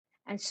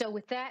And so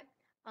with that,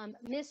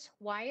 Ms.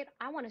 Wyatt,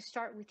 I want to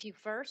start with you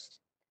first.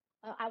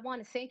 I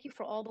want to thank you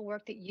for all the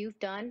work that you've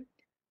done.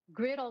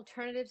 Grid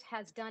Alternatives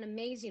has done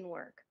amazing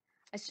work,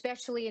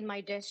 especially in my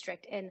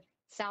district in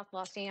South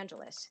Los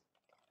Angeles.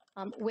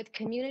 With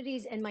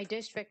communities in my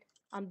district,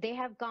 they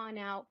have gone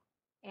out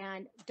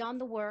and done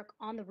the work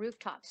on the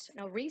rooftops.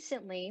 Now,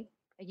 recently,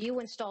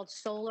 you installed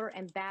solar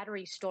and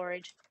battery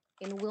storage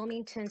in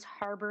Wilmington's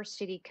Harbor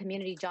City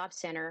Community Job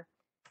Center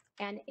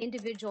and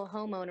individual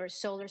homeowners'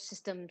 solar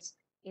systems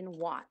in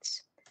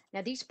Watts.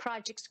 Now, these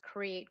projects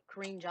create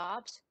green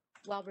jobs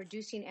while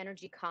reducing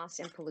energy costs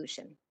and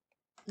pollution.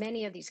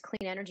 Many of these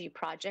clean energy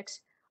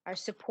projects are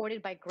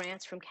supported by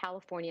grants from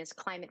California's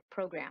climate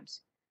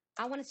programs.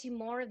 I want to see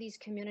more of these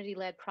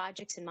community-led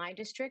projects in my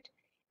district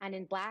and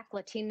in Black,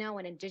 Latino,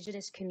 and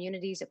Indigenous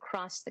communities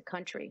across the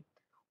country.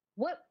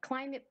 What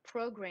climate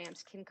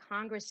programs can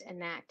Congress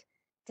enact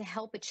to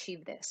help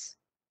achieve this?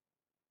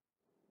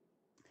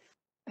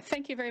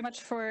 Thank you very much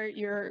for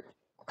your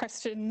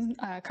question,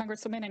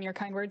 Congresswoman, and your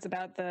kind words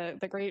about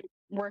the great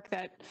work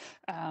that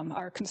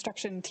our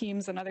construction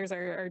teams and others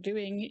are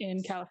doing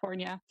in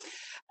California.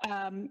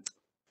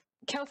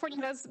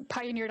 California has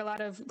pioneered a lot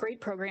of great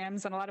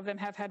programs, and a lot of them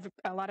have had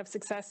a lot of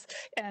success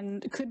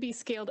and could be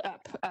scaled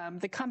up.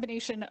 The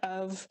combination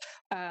of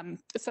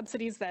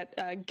subsidies that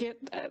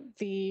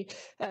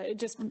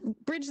just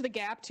bridge the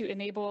gap to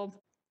enable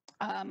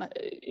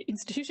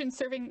institutions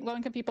serving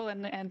low-income people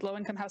and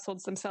low-income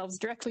households themselves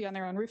directly on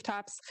their own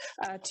rooftops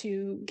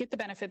to get the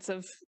benefits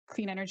of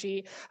clean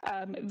energy.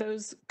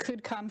 Those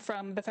could come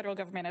from the federal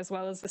government as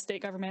well as the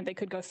state government. They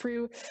could go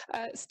through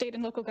state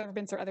and local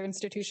governments or other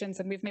institutions,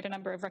 and we've made a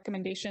number of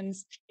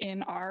recommendations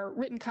in our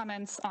written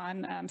comments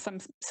on some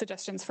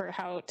suggestions for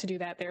how to do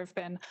that. There have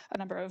been a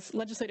number of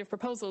legislative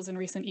proposals in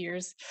recent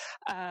years.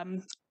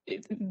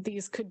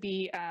 These could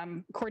be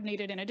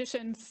coordinated in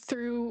addition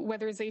through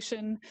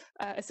weatherization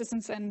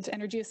assistance and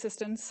energy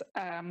assistance.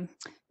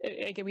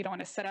 Again, we don't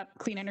want to set up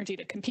clean energy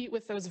to compete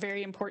with those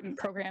very important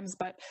programs,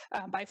 but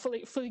by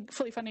fully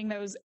funding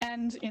those,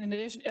 and in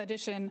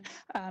addition,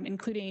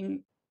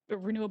 including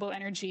renewable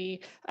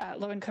energy,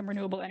 low-income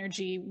renewable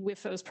energy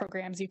with those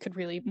programs, you could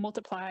really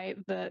multiply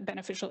the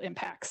beneficial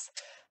impacts.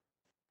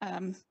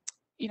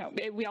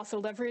 We also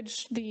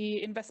leverage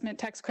the investment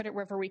tax credit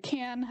wherever we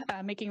can,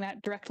 making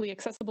that directly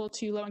accessible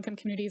to low-income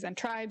communities and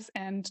tribes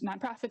and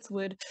nonprofits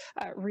would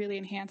really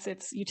enhance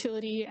its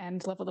utility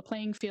and level the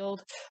playing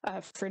field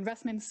for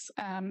investments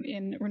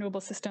in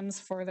renewable systems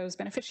for those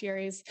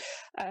beneficiaries.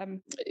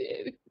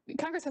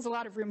 Congress has a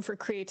lot of room for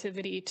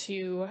creativity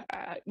to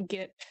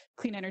get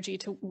clean energy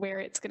to where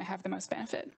it's going to have the most benefit.